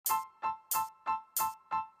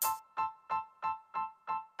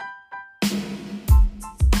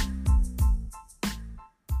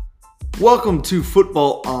Welcome to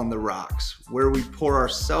Football on the Rocks, where we pour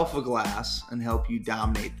ourselves a glass and help you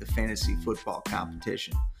dominate the fantasy football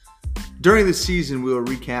competition. During the season, we will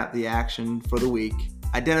recap the action for the week,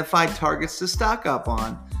 identify targets to stock up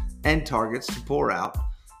on, and targets to pour out,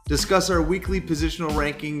 discuss our weekly positional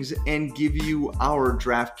rankings, and give you our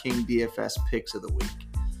DraftKings DFS picks of the week.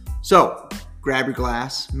 So, grab your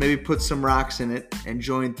glass, maybe put some rocks in it, and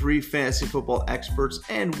join three fantasy football experts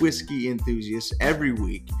and whiskey enthusiasts every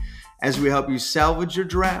week as we help you salvage your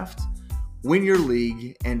draft, win your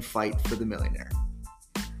league, and fight for the millionaire.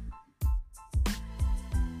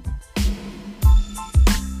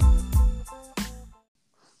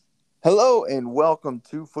 Hello and welcome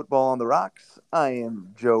to Football on the Rocks. I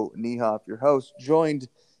am Joe Niehoff, your host, joined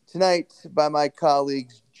tonight by my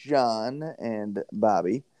colleagues John and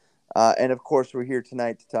Bobby. And of course, we're here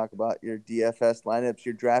tonight to talk about your DFS lineups,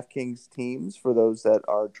 your DraftKings teams for those that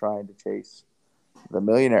are trying to chase the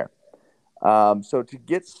millionaire. So to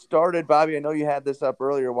get started, Bobby, I know you had this up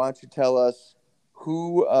earlier. Why don't you tell us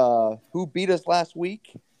who beat us last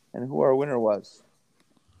week and who our winner was?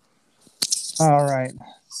 All right.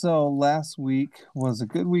 So last week was a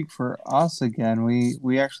good week for us again.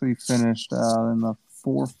 We actually finished in the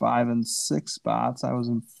 4, 5, and 6 spots. I was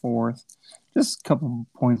in 4th, just a couple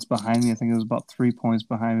points behind me. I think it was about 3 points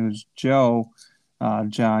behind me. It was Joe.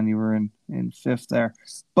 John, you were in 5th there.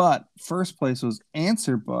 But first place was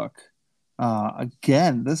Answer Book.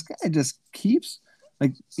 Again, this guy just keeps,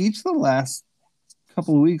 like, each of the last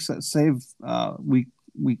couple of weeks, save week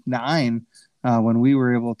 9, when we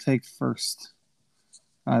were able to take first.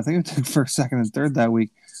 I think we took first, second, and third that week.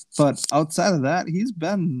 But outside of that, he's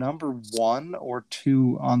been number 1 or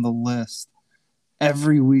 2 on the list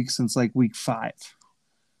every week since like week 5.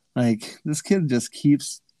 Like, this kid just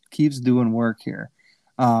keeps doing work here.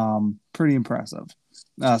 Pretty impressive.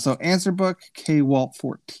 So Answer Book, K Walt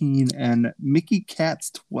 14, and Mickey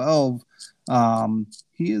Katz 12.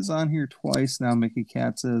 He is on here twice now. Mickey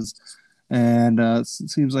Katz is, and it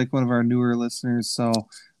seems like one of our newer listeners. So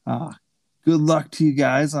good luck to you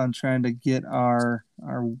guys on trying to get our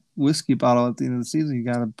whiskey bottle at the end of the season. You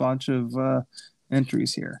got a bunch of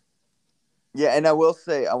entries here. Yeah, and I will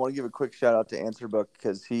say I want to give a quick shout out to Answer Book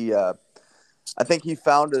because he. I think he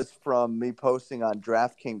found us from me posting on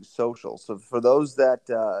DraftKings Social. So for those that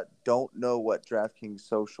don't know what DraftKings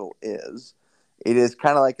Social is, it is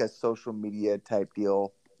kind of like a social media type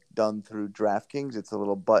deal done through DraftKings. It's a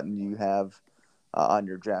little button you have on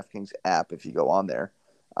your DraftKings app if you go on there.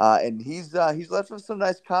 And he's left us some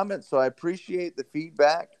nice comments, so I appreciate the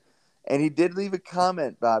feedback. And he did leave a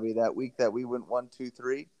comment, Bobby, that week that we went 1, 2,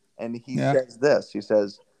 3, and he says this. He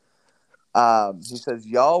says,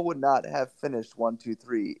 y'all would not have finished 1, 2,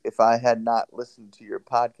 3 if I had not listened to your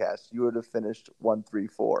podcast. You would have finished 1, 3,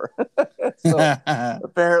 4. So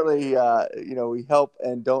apparently, we help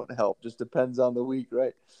and don't help. Just depends on the week,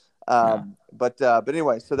 right? But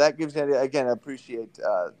anyway, so that gives you, again, I appreciate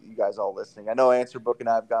you guys all listening. I know Answer Book and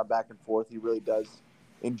I have gone back and forth. He really does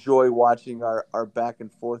enjoy watching our back and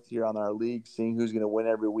forth here on our league, seeing who's going to win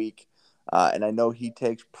every week. And I know he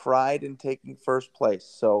takes pride in taking first place.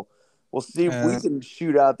 So we'll see if we can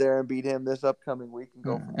shoot out there and beat him this upcoming week and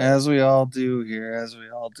go from there. As we all do here, as we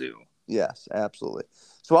all do. Yes, absolutely.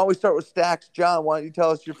 So why don't we start with stacks? John, why don't you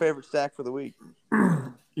tell us your favorite stack for the week?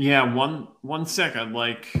 Yeah, one stack I'd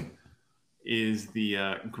like is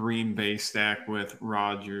the Green Bay stack with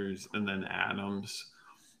Rodgers and then Adams.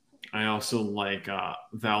 I also like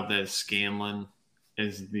Valdez-Scanlon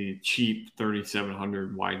as the cheap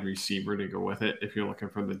 3,700 wide receiver to go with it if you're looking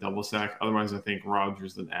for the double stack. Otherwise, I think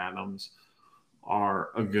Rodgers and Adams are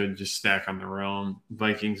a good just stack on their own.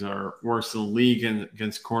 Vikings are worst in the league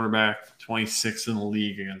against quarterback, 26th in the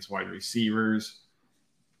league against wide receivers.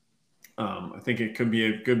 I think it could be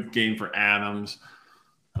a good game for Adams.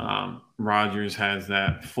 Rodgers has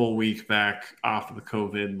that full week back off of the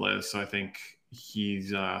COVID list, so I think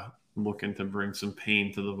he's looking to bring some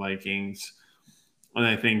pain to the Vikings. And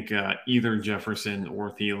I think either Jefferson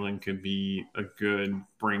or Thielen could be a good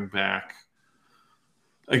bring back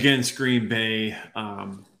against Green Bay.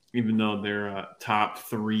 Even though they're top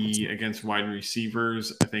 3 against wide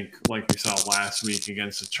receivers, I think like we saw last week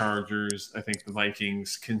against the Chargers, I think the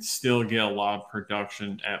Vikings can still get a lot of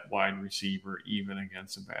production at wide receiver even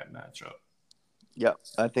against a bad matchup. Yep,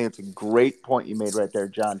 I think it's a great point you made right there,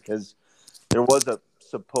 John, because there was a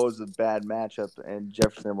supposed bad matchup and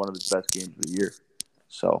Jefferson had one of his best games of the year.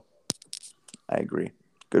 So I agree.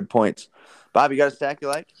 Good points. Bob, you got a stack you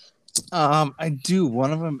like? I do.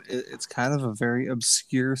 One of them, it's kind of a very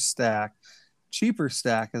obscure stack, cheaper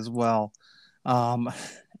stack as well.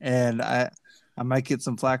 And I might get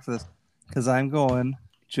some flack for this because I'm going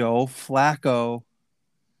Joe Flacco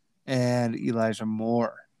and Elijah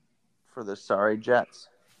Moore. For the sorry Jets.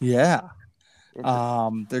 Yeah.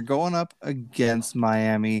 They're going up against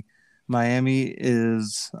Miami. Miami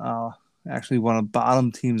is actually one of the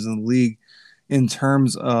bottom teams in the league in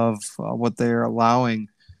terms of what they're allowing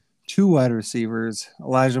to wide receivers.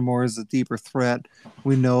 Elijah Moore is a deeper threat.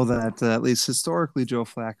 We know that at least historically, Joe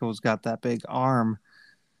Flacco's got that big arm.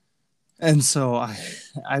 And so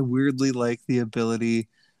I weirdly like the ability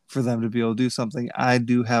for them to be able to do something. I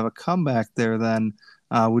do have a comeback there then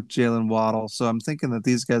with Jalen Waddle. So I'm thinking that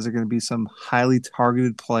these guys are going to be some highly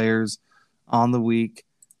targeted players on the week.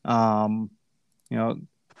 You know,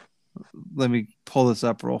 let me pull this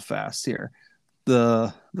up real fast here.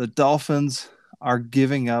 The Dolphins are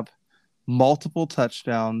giving up multiple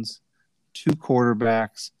touchdowns to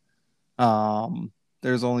quarterbacks.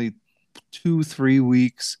 There's only 2-3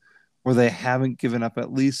 weeks where they haven't given up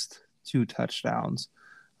at least 2 touchdowns.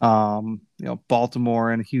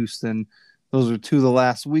 Baltimore and Houston, those are 2 of the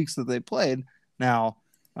last weeks that they played. Now,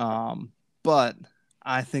 but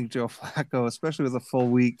I think Joe Flacco, especially with a full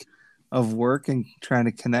week of work and trying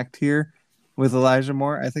to connect here with Elijah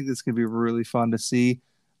Moore, I think this could be really fun to see.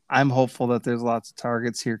 I'm hopeful that there's lots of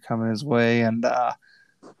targets here coming his way, and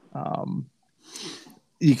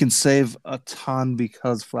you can save a ton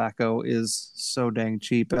because Flacco is so dang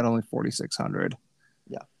cheap at only $4,600.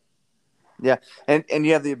 Yeah, and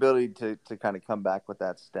you have the ability to kind of come back with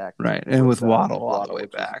that stack, right? And with Waddle all the way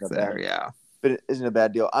back there, but it isn't a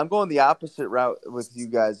bad deal. I'm going the opposite route with you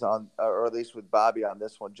guys on, or at least with Bobby on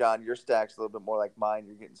this one. John, your stack's a little bit more like mine.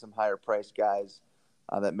 You're getting some higher price guys.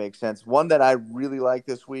 That makes sense. One that I really like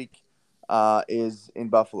this week is in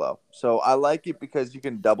Buffalo. So I like it because you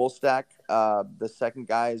can double stack. The second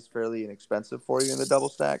guy is fairly inexpensive for you in the double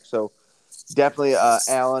stack. So definitely,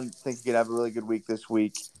 Allen, think you could have a really good week this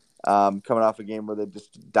week. Coming off a game where they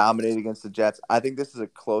just dominated against the Jets. I think this is a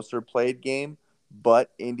closer played game,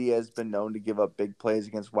 but India has been known to give up big plays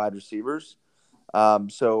against wide receivers.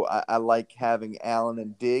 So I like having Allen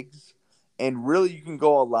and Diggs. And really, you can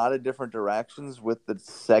go a lot of different directions with the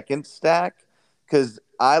second stack because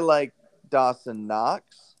I like Dawson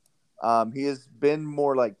Knox. He has been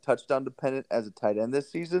more like touchdown dependent as a tight end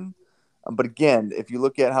this season. But again, if you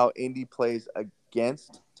look at how Indy plays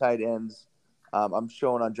against tight ends, I'm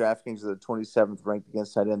showing on DraftKings the 27th ranked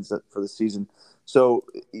against tight ends for the season. So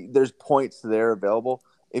there's points there available.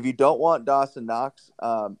 If you don't want Dawson Knox,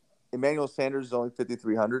 Emmanuel Sanders is only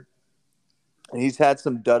 5,300. And he's had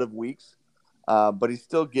some dud of weeks, but he's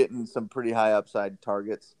still getting some pretty high upside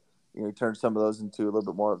targets. He turned some of those into a little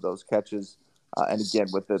bit more of those catches. And again,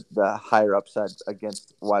 with the higher upside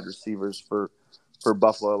against wide receivers for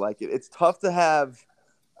Buffalo, I like it. It's tough to have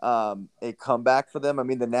a comeback for them. I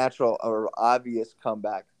mean, the natural or obvious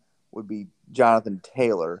comeback would be Jonathan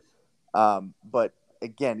Taylor. But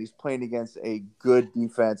again, he's playing against a good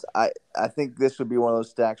defense. I think this would be one of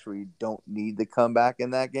those stacks where you don't need the comeback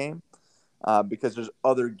in that game because there's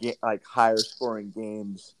other like higher scoring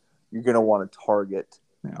games you're going to want to target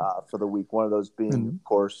for the week. One of those being, of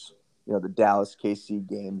course, the Dallas KC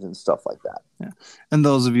games and stuff like that. Yeah. And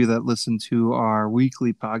those of you that listen to our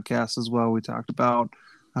weekly podcast as well, we talked about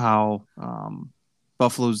how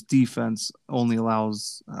Buffalo's defense only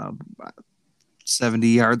allows 70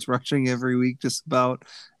 yards rushing every week, just about,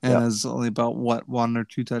 and has only about 1 or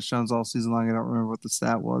 2 touchdowns all season long. I don't remember what the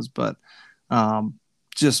stat was, but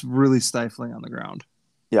just really stifling on the ground.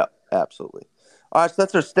 Yeah, absolutely. All right, so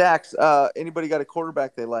that's our stacks. Anybody got a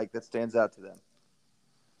quarterback they like that stands out to them?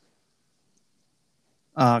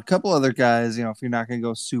 A couple other guys, if you're not going to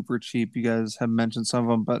go super cheap, you guys have mentioned some of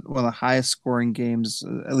them, but one of the highest scoring games,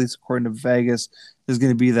 at least according to Vegas, is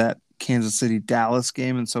going to be that Kansas City-Dallas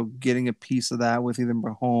game. And so getting a piece of that with either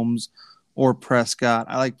Mahomes or Prescott.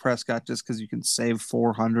 I like Prescott just because you can save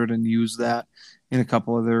 $400 and use that in a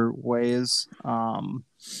couple other ways.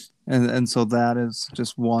 And so that is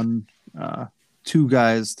just two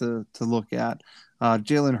guys to look at.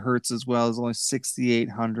 Jalen Hurts as well is only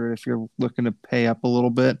 $6,800 if you're looking to pay up a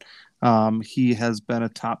little bit. He has been a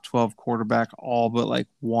top 12 quarterback all but like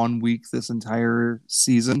 1 week this entire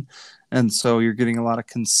season. And so you're getting a lot of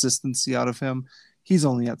consistency out of him. He's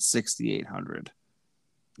only at $6,800.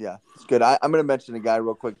 Yeah, it's good. I'm going to mention a guy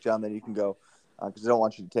real quick, John, then you can go because I don't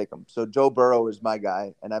want you to take him. So Joe Burrow is my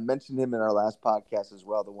guy, and I mentioned him in our last podcast as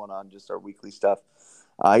well, the one on just our weekly stuff.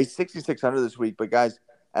 He's $6,600 this week, but guys,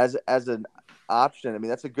 as an option, I mean,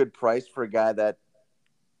 that's a good price for a guy that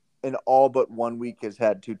in all but 1 week has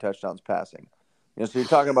had 2 touchdowns passing. So you're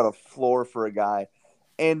talking about a floor for a guy.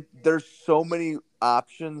 And there's so many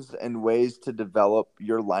options and ways to develop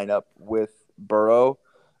your lineup with Burrow.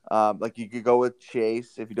 Like you could go with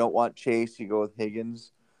Chase. If you don't want Chase, you go with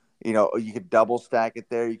Higgins. You know, you could double stack it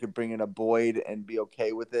there. You could bring in a Boyd and be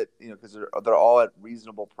okay with it. You know, because they're all at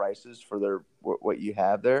reasonable prices for what you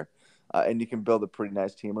have there, and you can build a pretty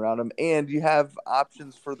nice team around them. And you have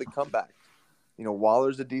options for the comeback. You know,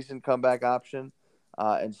 Waller's a decent comeback option,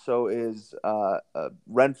 and so is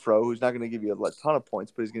Renfro, who's not going to give you a ton of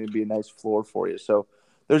points, but he's going to be a nice floor for you. So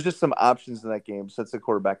there's just some options in that game. So that's the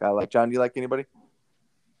quarterback I like. John, do you like anybody?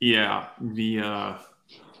 Yeah, the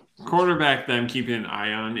quarterback that I'm keeping an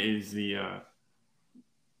eye on is the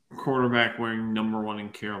quarterback wearing number 1 in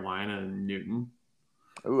Carolina, Newton.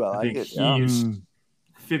 Ooh, I think it. He's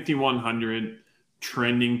 5,100,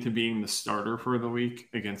 trending to being the starter for the week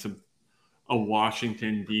against a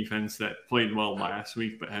Washington defense that played well last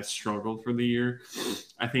week but has struggled for the year.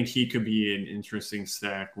 I think he could be an interesting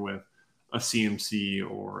stack with a CMC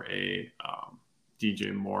or a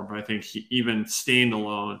DJ Moore. But I think even staying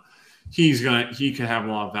alone, he could have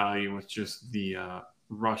a lot of value with just the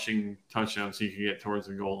rushing touchdowns he can get towards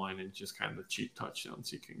the goal line and just kind of the cheap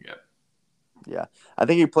touchdowns he can get. Yeah, I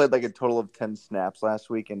think he played like a total of 10 snaps last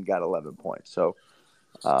week and got 11 points. So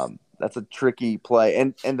that's a tricky play.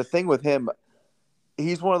 And the thing with him,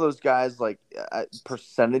 he's one of those guys, like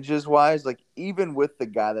percentages wise, like even with the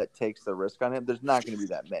guy that takes the risk on him, there's not going to be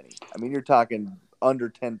that many. I mean, you're talking under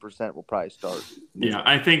 10% will probably start. Yeah,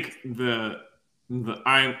 I think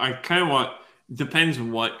I kind of want, depends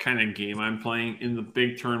on what kind of game I'm playing. In the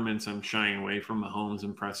big tournaments, I'm shying away from Mahomes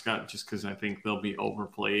and Prescott just because I think they'll be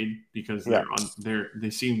overplayed because they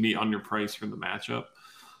seem to be underpriced for the matchup.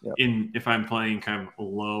 Yep. If I'm playing kind of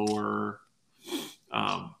lower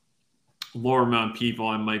amount of people,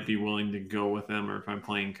 I might be willing to go with them. Or if I'm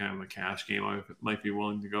playing kind of a cash game, I might be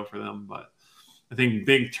willing to go for them. But I think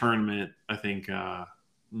big tournament, I think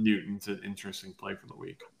Newton's an interesting play for the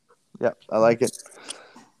week. Yeah, I like it.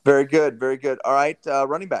 Very good, very good. All right,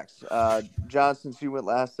 running backs. John, since you went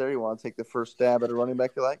last there, you want to take the first stab at a running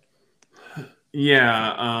back you like?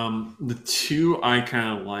 Yeah, the two I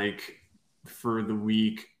kind of like for the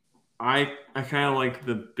week, I kind of like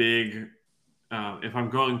the big, if I'm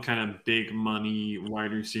going kind of big money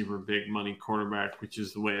wide receiver, big money quarterback, which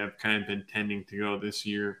is the way I've kind of been tending to go this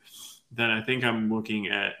year, then I think I'm looking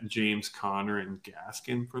at James Conner and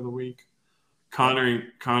Gaskin for the week.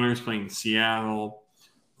 Conner's playing Seattle,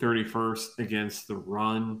 31st against the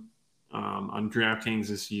run on DraftKings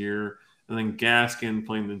this year. And then Gaskin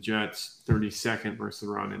playing the Jets, 32nd versus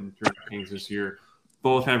the run in DraftKings this year.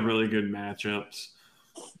 Both have really good matchups.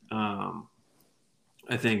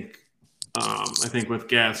 I think with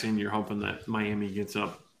Gaskin, you're hoping that Miami gets a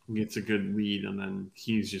good lead, and then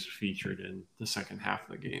he's just featured in the second half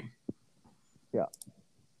of the game.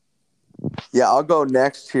 Yeah, I'll go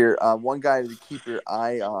next here. One guy to keep your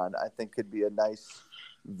eye on, I think, could be a nice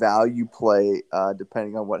value play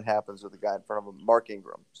depending on what happens with the guy in front of him, Mark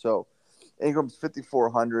Ingram. So Ingram's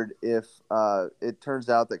 5,400. If it turns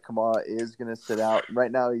out that Kamara is going to sit out,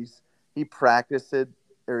 right now he practiced it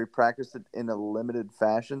in a limited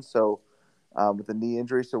fashion. So with a knee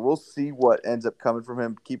injury, so we'll see what ends up coming from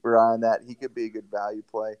him. Keep your eye on that. He could be a good value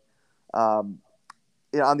play. On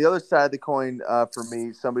the other side of the coin, for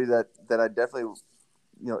me, somebody that I definitely,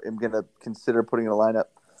 am going to consider putting in a lineup,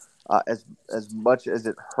 as much as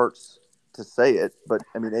it hurts to say it, but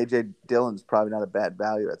I mean, AJ Dillon's probably not a bad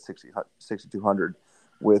value at 6,200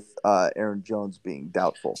 with Aaron Jones being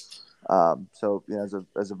doubtful. So as a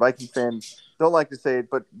Viking fan, don't like to say it,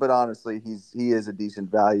 but honestly, he is a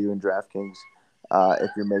decent value in DraftKings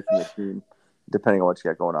if you're making a team, depending on what you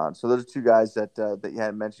got going on. So those are two guys that you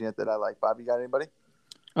hadn't mentioned yet that I like. Bob, you got anybody?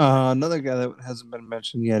 Another guy that hasn't been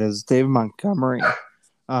mentioned yet is David Montgomery.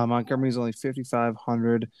 Montgomery's only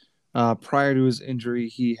 5,500. Prior to his injury,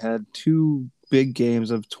 he had two big games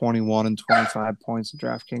of 21 and 25 points in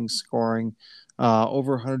DraftKings scoring,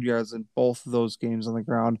 over 100 yards in both of those games on the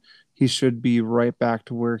ground. He should be right back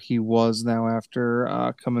to where he was now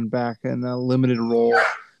after coming back in a limited role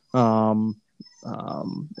in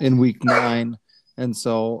week 9. And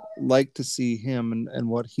so like to see him and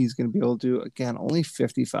what he's going to be able to do. Again, only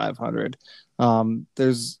 5,500.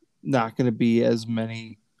 There's not going to be as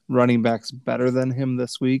many running backs better than him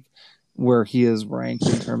this week where he is ranked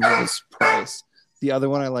in terms of his price. The other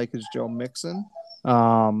one I like is Joe Mixon.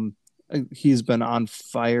 He's been on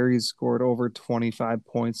fire. He's scored over 25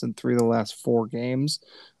 points in 3 of the last 4 games.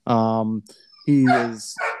 He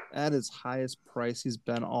is at his highest price he's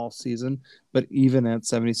been all season, but even at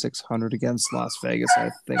 7,600 against Las Vegas,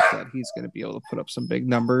 I think that he's going to be able to put up some big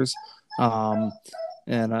numbers.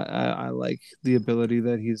 And I like the ability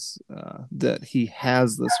that he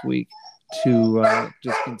has this week to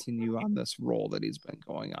just continue on this roll that he's been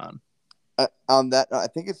going on. On that, I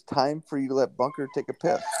think it's time for you to let Bunker take a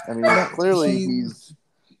piss. I mean, clearly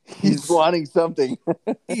he's wanting something.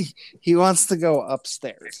 he wants to go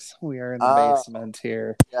upstairs. We are in the basement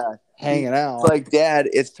here, hanging out. Like, Dad,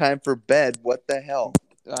 it's time for bed. What the hell?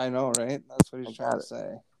 I know, right? That's what he's trying to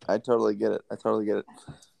say. I totally get it.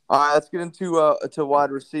 All right, let's get into to wide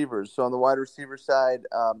receivers. So on the wide receiver side,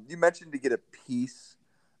 you mentioned to get a piece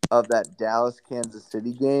of that Dallas-Kansas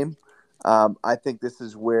City game. I think this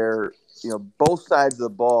is where, both sides of the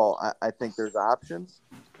ball, I think there's options.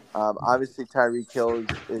 Obviously, Tyreek Hill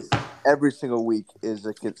is every single week is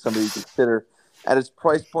somebody you consider. At his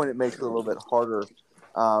price point, it makes it a little bit harder.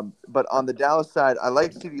 But on the Dallas side, I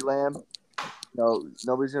like CeeDee Lamb. Nobody's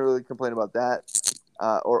going to really complain about that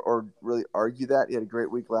or really argue that. He had a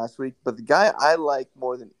great week last week. But the guy I like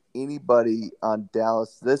more than anybody on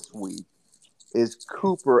Dallas this week is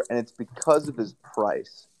Cooper, and it's because of his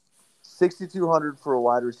price. $6,200 for a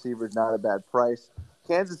wide receiver is not a bad price.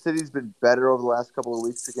 Kansas City's been better over the last couple of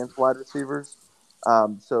weeks against wide receivers.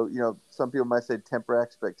 So, some people might say temper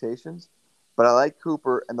expectations. But I like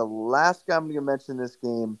Cooper. And the last guy I'm going to mention this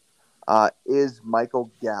game is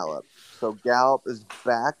Michael Gallup. So Gallup is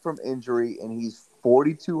back from injury, and he's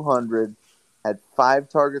 4,200, had 5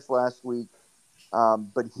 targets last week.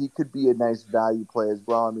 But he could be a nice value play as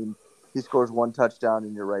well. I mean, he scores 1 touchdown,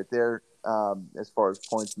 and you're right there as far as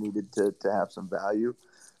points needed to have some value.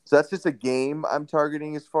 So that's just a game I'm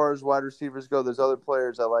targeting as far as wide receivers go. There's other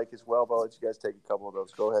players I like as well, but I'll let you guys take a couple of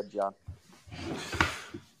those. Go ahead, John.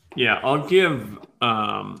 Yeah, I'll give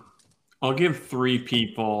 3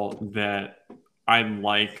 people that I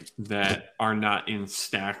like that are not in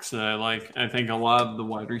stacks that I like. I think a lot of the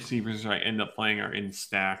wide receivers I end up playing are in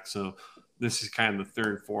stacks, so this is kind of the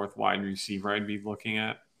 3rd, 4th wide receiver I'd be looking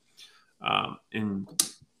at. In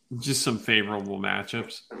just some favorable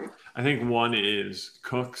matchups. I think one is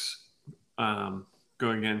Cooks going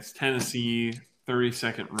against Tennessee,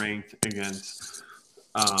 32nd ranked against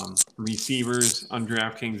receivers on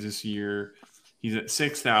DraftKings this year. He's at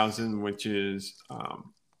 6,000, which is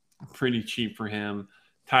pretty cheap for him.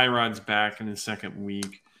 Tyrod's back in his 2nd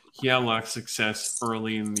week. He had a lot of success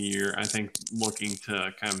early in the year. I think looking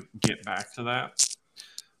to kind of get back to that.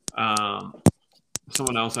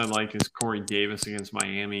 Someone else I like is Corey Davis against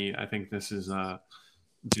Miami. I think this is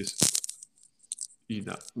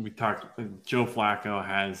we talked. Joe Flacco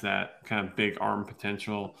has that kind of big arm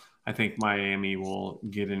potential. I think Miami will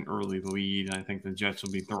get an early lead. I think the Jets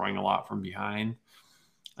will be throwing a lot from behind.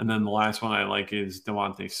 And then the last one I like is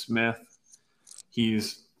Devontae Smith.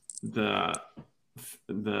 He's the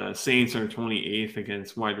Saints are 28th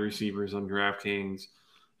against wide receivers on DraftKings.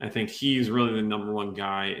 I think he's really the number 1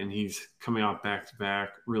 guy, and he's coming off back-to-back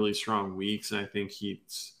really strong weeks. And I think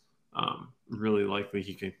he's really likely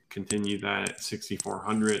he could continue that at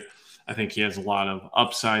 6,400. I think he has a lot of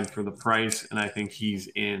upside for the price, and I think he's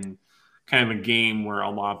in kind of a game where a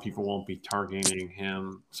lot of people won't be targeting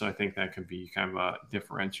him. So I think that could be kind of a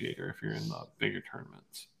differentiator if you're in the bigger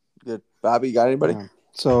tournaments. Good. Bobby, you got anybody?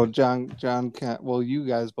 So John, you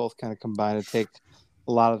guys both kind of combine to take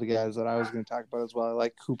a lot of the guys that I was going to talk about as well. I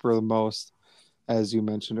like Cooper the most, as you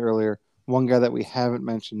mentioned earlier. One guy that we haven't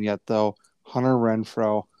mentioned yet, though, Hunter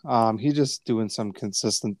Renfrow. He's just doing some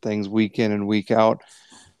consistent things week in and week out.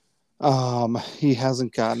 He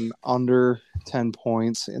hasn't gotten under 10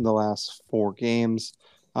 points in the last 4 games.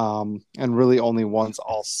 And really only once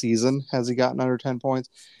all season has he gotten under 10 points.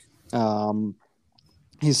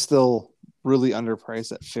 He's still really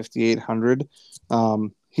underpriced at 5,800.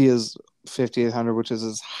 He is 5,800, which is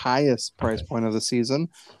his highest price point of the season.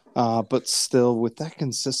 But still, with that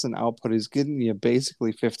consistent output, he's getting you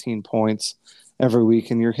basically 15 points every week,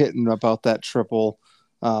 and you're hitting about that triple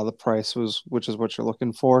the price which is what you're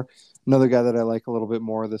looking for. Another guy that I like a little bit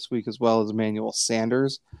more this week as well is Emmanuel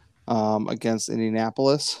Sanders against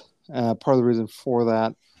Indianapolis. Part of the reason for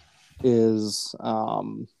that is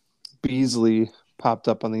Beasley popped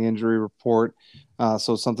up on the injury report,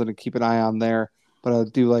 so something to keep an eye on there. But I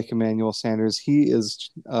do like Emmanuel Sanders. He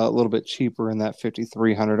is a little bit cheaper in that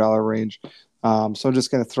 $5,300 range. So I'm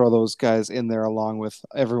just going to throw those guys in there along with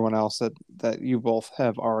everyone else that you both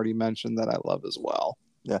have already mentioned that I love as well.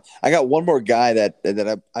 Yeah, I got one more guy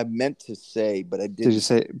that I meant to say, but I didn't. Did you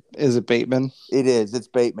say, is it Bateman? It is. It's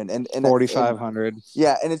Bateman. And 4,500.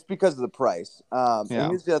 Yeah, and it's because of the price. And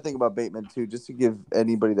here's the other thing about Bateman, too, just to give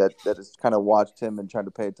anybody that has kind of watched him and trying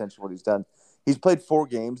to pay attention to what he's done. He's played 4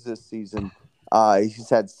 games this season. He's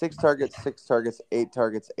had 6 targets, 8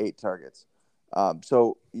 targets, 8 targets.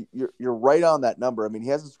 So you're right on that number. I mean, he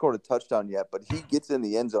hasn't scored a touchdown yet, but he gets in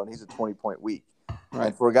the end zone. He's a 20-point week. Right.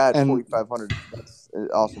 And for a guy at And- 4,500, that's an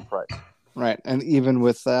awesome price. Right. And even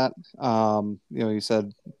with that, you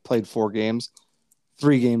said played 4 games,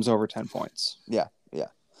 3 games over 10 points. Yeah.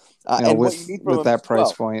 And what you need from him that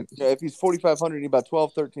price 12. point. Yeah, if he's 4,500, you need about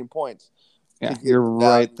 12, 13 points. Yeah, get you're the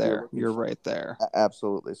right value there. looking You're for. right there.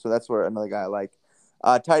 Absolutely. So that's where another guy I like.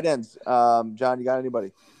 Tight ends. John, you got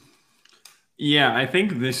anybody? Yeah, I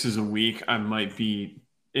think this is a week I might be,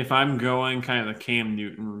 if I'm going kind of the Cam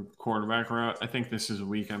Newton quarterback route, I think this is a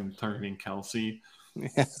week I'm targeting Kelsey.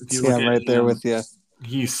 Yeah, I'm right there with you.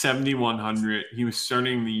 He's 7,100. He was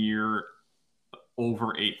starting the year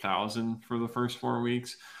over 8,000 for the first 4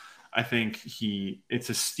 weeks. I think it's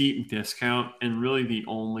a steep discount, and really the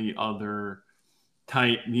only other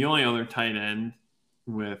tight end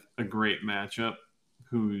with a great matchup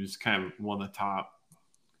who's kind of one of the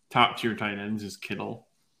top tier tight ends is Kittle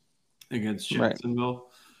against Jacksonville. Right.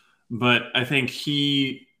 But I think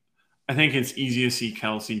it's easy to see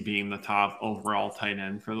Kelsey being the top overall tight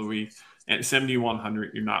end for the week. At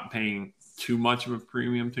 7,100, you're not paying too much of a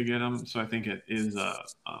premium to get him. So I think it is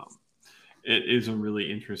a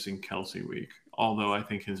really interesting Kelsey week. Although I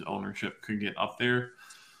think his ownership could get up there.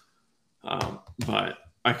 But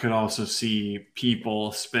I could also see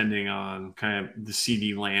people spending on kind of the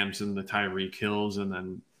CD Lambs and the Tyreek Hills, and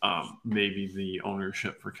then maybe the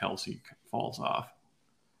ownership for Kelsey falls off.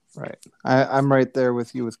 Right. I'm right there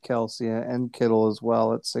with you with Kelsey and Kittle as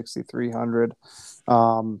well at 6,300.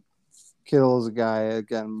 Kittle is a guy,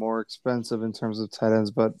 again, more expensive in terms of tight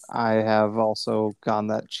ends, but I have also gone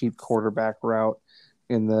that cheap quarterback route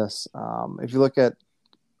in this. If you look at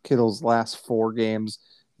Kittle's last 4 games,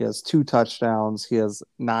 he has 2 touchdowns. He has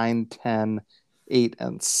 9, 10, 8,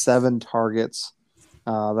 and 7 targets.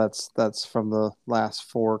 That's from the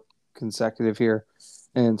last 4 consecutive here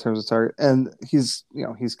in terms of target. And he's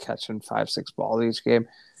catching 5-6 balls each game.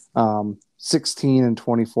 16 and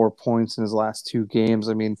 24 points in his last 2 games.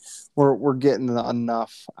 I mean, we're getting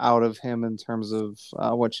enough out of him in terms of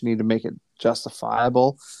what you need to make it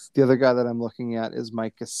justifiable. The other guy that I'm looking at is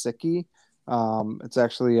Mike Gesicki. It's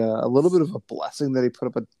actually a little bit of a blessing that he put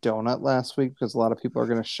up a donut last week, because a lot of people are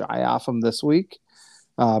going to shy off him this week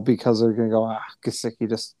because they're going to go, Gesicki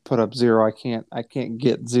just put up 0. I can't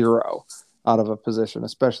get 0 out of a position,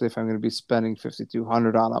 especially if I'm going to be spending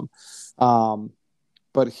 $5,200 on him.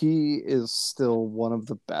 But he is still one of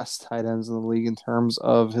the best tight ends in the league in terms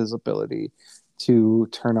of his ability to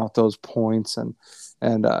turn out those points. And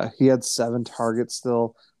he had 7 targets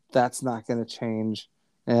still. That's not going to change.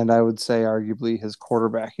 And I would say arguably his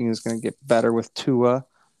quarterbacking is going to get better with Tua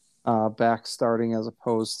back starting as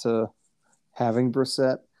opposed to having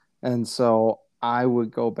Brissett. And so I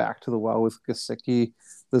would go back to the well with Gesicki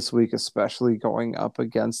this week, especially going up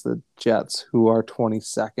against the Jets, who are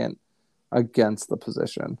 22nd against the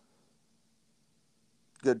position.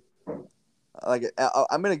 Good. I like it.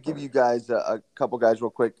 I'm going to give you guys a couple guys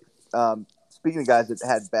real quick. Speaking of guys that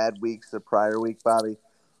had bad weeks the prior week, Bobby,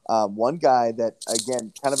 one guy that,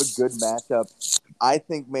 again, kind of a good matchup, I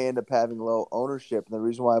think may end up having low ownership. And the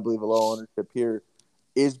reason why I believe a low ownership here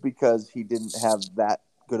is because he didn't have that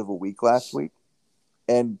good of a week last week.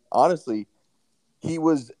 And honestly, he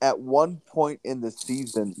was at one point in the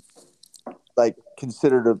season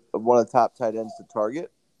considered one of the top tight ends to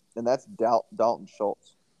target, and that's Dalton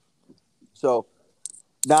Schultz. So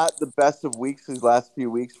not the best of weeks these last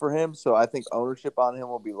few weeks for him, so I think ownership on him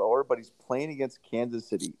will be lower, but he's playing against Kansas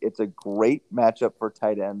City. It's a great matchup for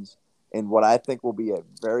tight ends in what I think will be a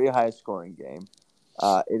very high-scoring game.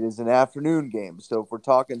 It is an afternoon game, so if we're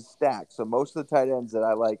talking stacks, so most of the tight ends that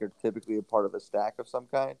I like are typically a part of a stack of some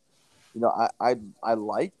kind. I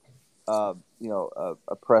like a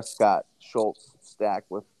Prescott Schultz stack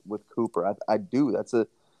with Cooper. I do.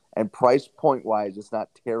 And price point wise, it's not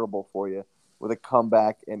terrible for you with a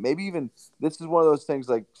comeback. And maybe even this is one of those things,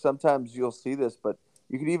 like sometimes you'll see this, but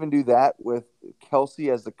you could even do that with Kelsey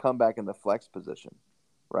as the comeback in the flex position,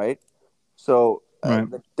 right? So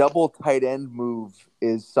the double tight end move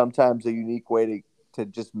is sometimes a unique way to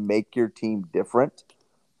just make your team different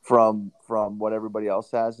from what everybody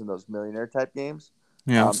else has in those millionaire type games.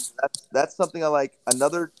 Yeah, that's something I like.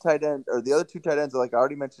 Another tight end, or the other 2 tight ends, I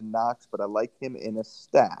already mentioned Knox, but I like him in a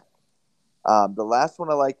stack. The last one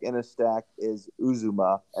I like in a stack is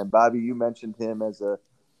Uzuma, and Bobby, you mentioned him as a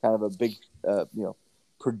kind of a big,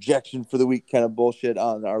 projection for the week kind of bullshit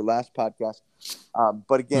on our last podcast.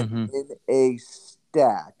 But again, in a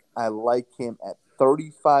stack, I like him at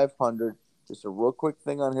 3,500. Just a real quick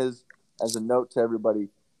thing on his, as a note to everybody.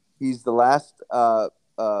 He's the last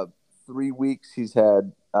 3 weeks he's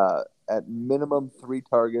had at minimum 3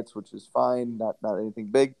 targets, which is fine, not anything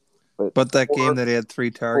big. But that game that he had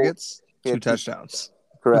 3 targets, He Two had touchdowns.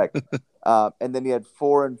 Correct. And then he had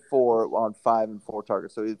 4 and 4 on 5 and 4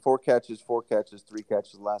 targets. So he had 4 catches, 3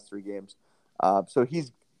 catches the last 3 games. So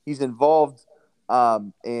he's involved,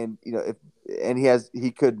 and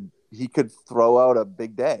he could throw out a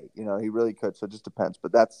big day. He really could. So it just depends.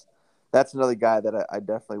 But that's another guy that I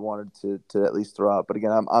definitely wanted to at least throw out. But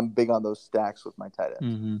again, I'm big on those stacks with my tight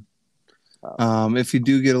ends. If you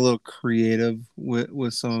do get a little creative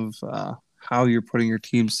with some of how you're putting your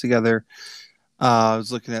teams together, I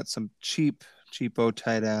was looking at some cheapo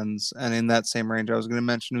tight ends, and in that same range, I was going to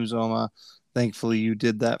mention Uzoma. Thankfully, you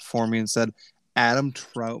did that for me and said Adam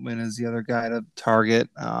Troutman is the other guy to target.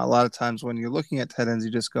 A lot of times when you're looking at tight ends, you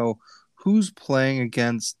just go, who's playing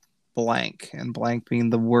against blank, and blank being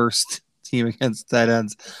the worst team against tight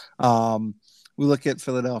ends. We look at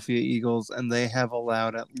Philadelphia Eagles, and they have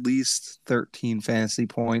allowed at least 13 fantasy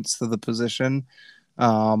points to the position.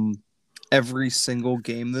 Every single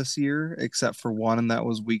game this year, except for one, and that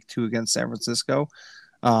was week 2 against San Francisco.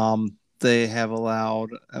 They have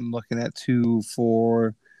allowed, I'm looking at 2,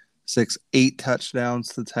 4, 6, 8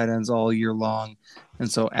 touchdowns to tight ends all year long. And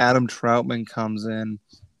so Adam Troutman comes in.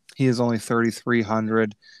 He is only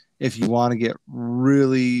 3,300. If you want to get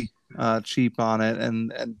really cheap on it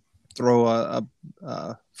and throw a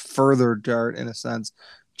further dart, in a sense,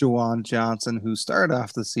 Juwan Johnson, who started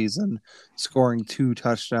off the season scoring 2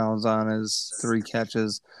 touchdowns on his 3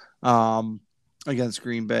 catches against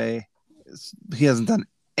Green Bay. He hasn't done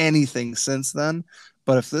anything since then.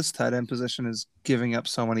 But if this tight end position is giving up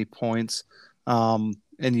so many points, and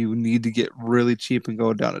you need to get really cheap and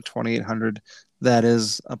go down to 2,800, that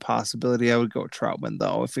is a possibility. I would go Troutman,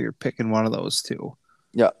 though, if you're picking one of those two.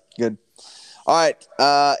 Yeah, good. All right.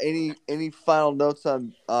 Any final notes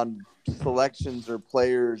on selections or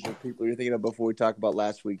players or people you're thinking of before we talk about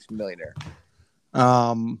last week's millionaire?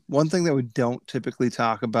 One thing that we don't typically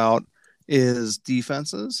talk about is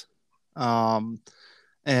defenses.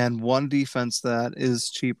 And one defense that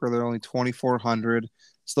is cheaper, they're only 2,400.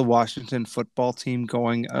 It's the Washington football team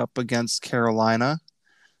going up against Carolina.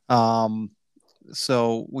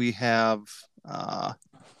 So we have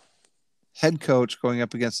head coach going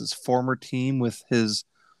up against his former team with his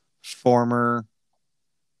former,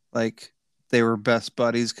 they were best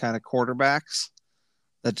buddies kind of quarterbacks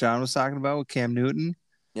that John was talking about with Cam Newton.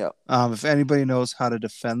 Yeah. If anybody knows how to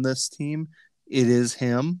defend this team, it is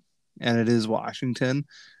him, and it is Washington,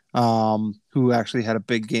 who actually had a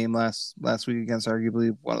big game last week against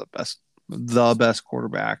arguably one of the best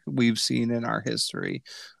quarterback we've seen in our history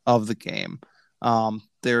of the game.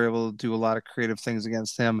 They're able to do a lot of creative things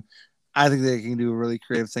against him. I think they can do really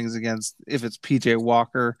creative things against, if it's PJ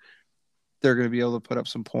Walker, they're going to be able to put up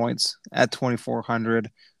some points at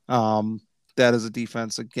 2,400. That is a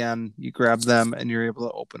defense. Again, you grab them and you're able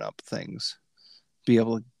to open up things, be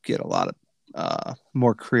able to get a lot of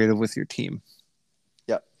more creative with your team.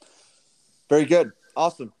 Yep. Very good.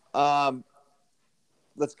 Awesome.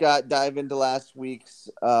 Let's dive into last week's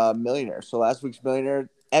millionaire. So last week's millionaire,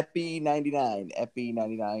 Epi99.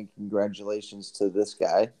 Epi99, congratulations to this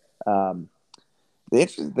guy. The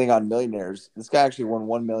interesting thing on millionaires, this guy actually won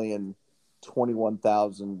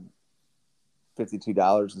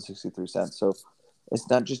 $1,021,052.63. So it's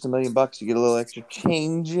not just $1 million. You get a little extra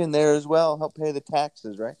change in there as well. Help pay the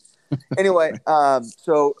taxes, right? Anyway,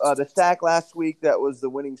 so the stack last week that was the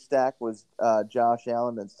winning stack was Josh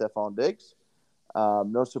Allen and Stephon Diggs.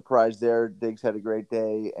 No surprise there. Diggs had a great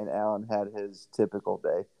day, and Allen had his typical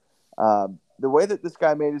day. The way that this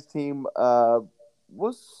guy made his team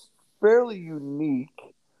was fairly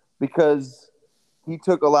unique because he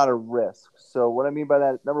took a lot of risks. So what I mean by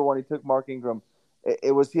that, number one, he took Mark Ingram.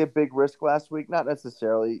 Was he a big risk last week? Not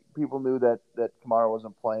necessarily. People knew that Kamara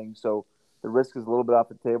wasn't playing, so the risk is a little bit off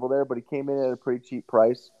the table there. But he came in at a pretty cheap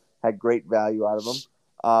price, had great value out of him.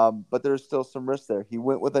 But there's still some risk there. He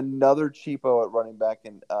went with another cheapo at running back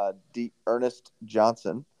in Ernest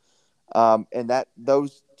Johnson. And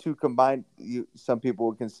those two combined, some people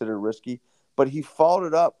would consider risky. But he followed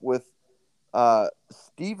it up with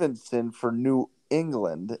Stevenson for New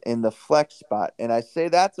England in the flex spot. And I say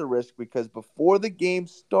that's a risk because before the game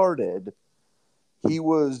started, he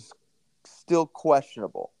was still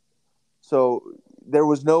questionable. So there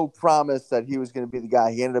was no promise that he was going to be the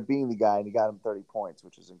guy. He ended up being the guy, and he got him 30 points,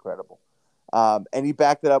 which is incredible. And he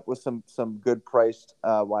backed it up with some good priced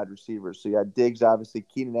wide receivers. So you had Diggs, obviously,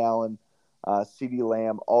 Keenan Allen, CeeDee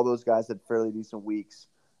Lamb. All those guys had fairly decent weeks,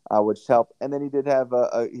 which helped. And then he did have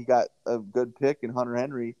he got a good pick in Hunter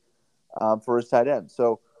Henry for his tight end.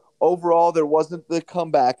 So overall, there wasn't the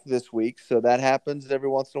comeback this week. So that happens every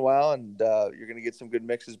once in a while, and you're going to get some good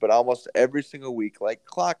mixes. But almost every single week, like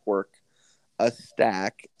clockwork, a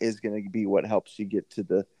stack is going to be what helps you get to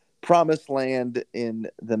the promised land in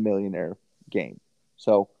the millionaire game.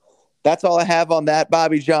 So that's all I have on that.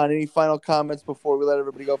 Bobby, John, any final comments before we let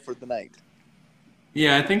everybody go for the night?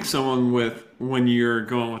 Yeah, I think when you're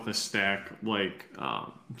going with a stack like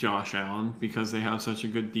Josh Allen, because they have such a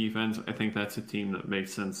good defense, I think that's a team that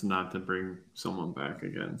makes sense not to bring someone back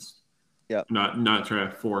against. Yeah. Not try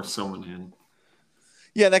to force someone in.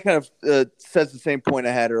 Yeah, that kind of says the same point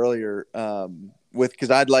I had earlier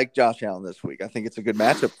because I'd like Josh Allen this week. I think it's a good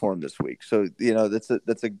matchup for him this week. So,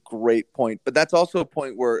 that's a great point. But that's also a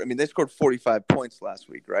point where, they scored 45 points last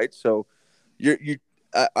week, right? So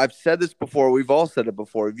I've said this before. We've all said it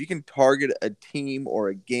before. If you can target a team or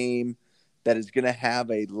a game that is going to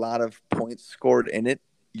have a lot of points scored in it,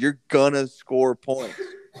 you're going to score points.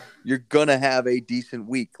 You're going to have a decent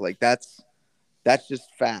week. Like that's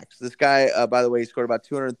just facts. This guy, by the way, he scored about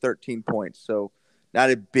 213 points. So not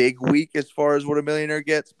a big week as far as what a millionaire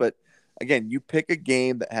gets. But again, you pick a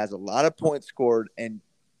game that has a lot of points scored and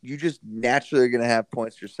you just naturally are going to have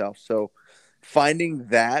points yourself. So finding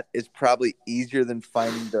that is probably easier than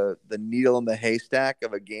finding the needle in the haystack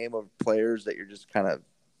of a game of players that you're just kind of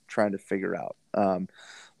trying to figure out.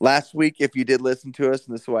 Last week, if you did listen to us,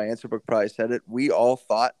 and this is why Answerbook probably said it, we all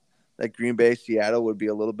thought that Green Bay Seattle would be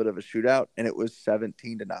a little bit of a shootout, and it was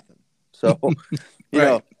 17-0. So,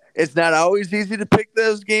 it's not always easy to pick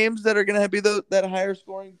those games that are going to be that higher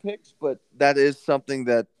scoring picks, but that is something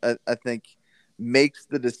that I think makes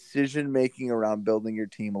the decision making around building your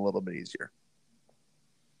team a little bit easier.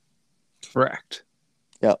 Correct.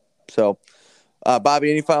 Yep. So,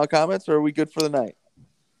 Bobby, any final comments, or are we good for the night?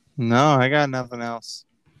 No, I got nothing else.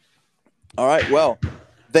 All right. Well,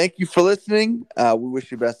 thank you for listening. We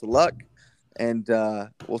wish you best of luck, and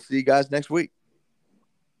we'll see you guys next week.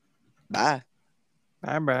 Bye.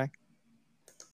 Bye-bye.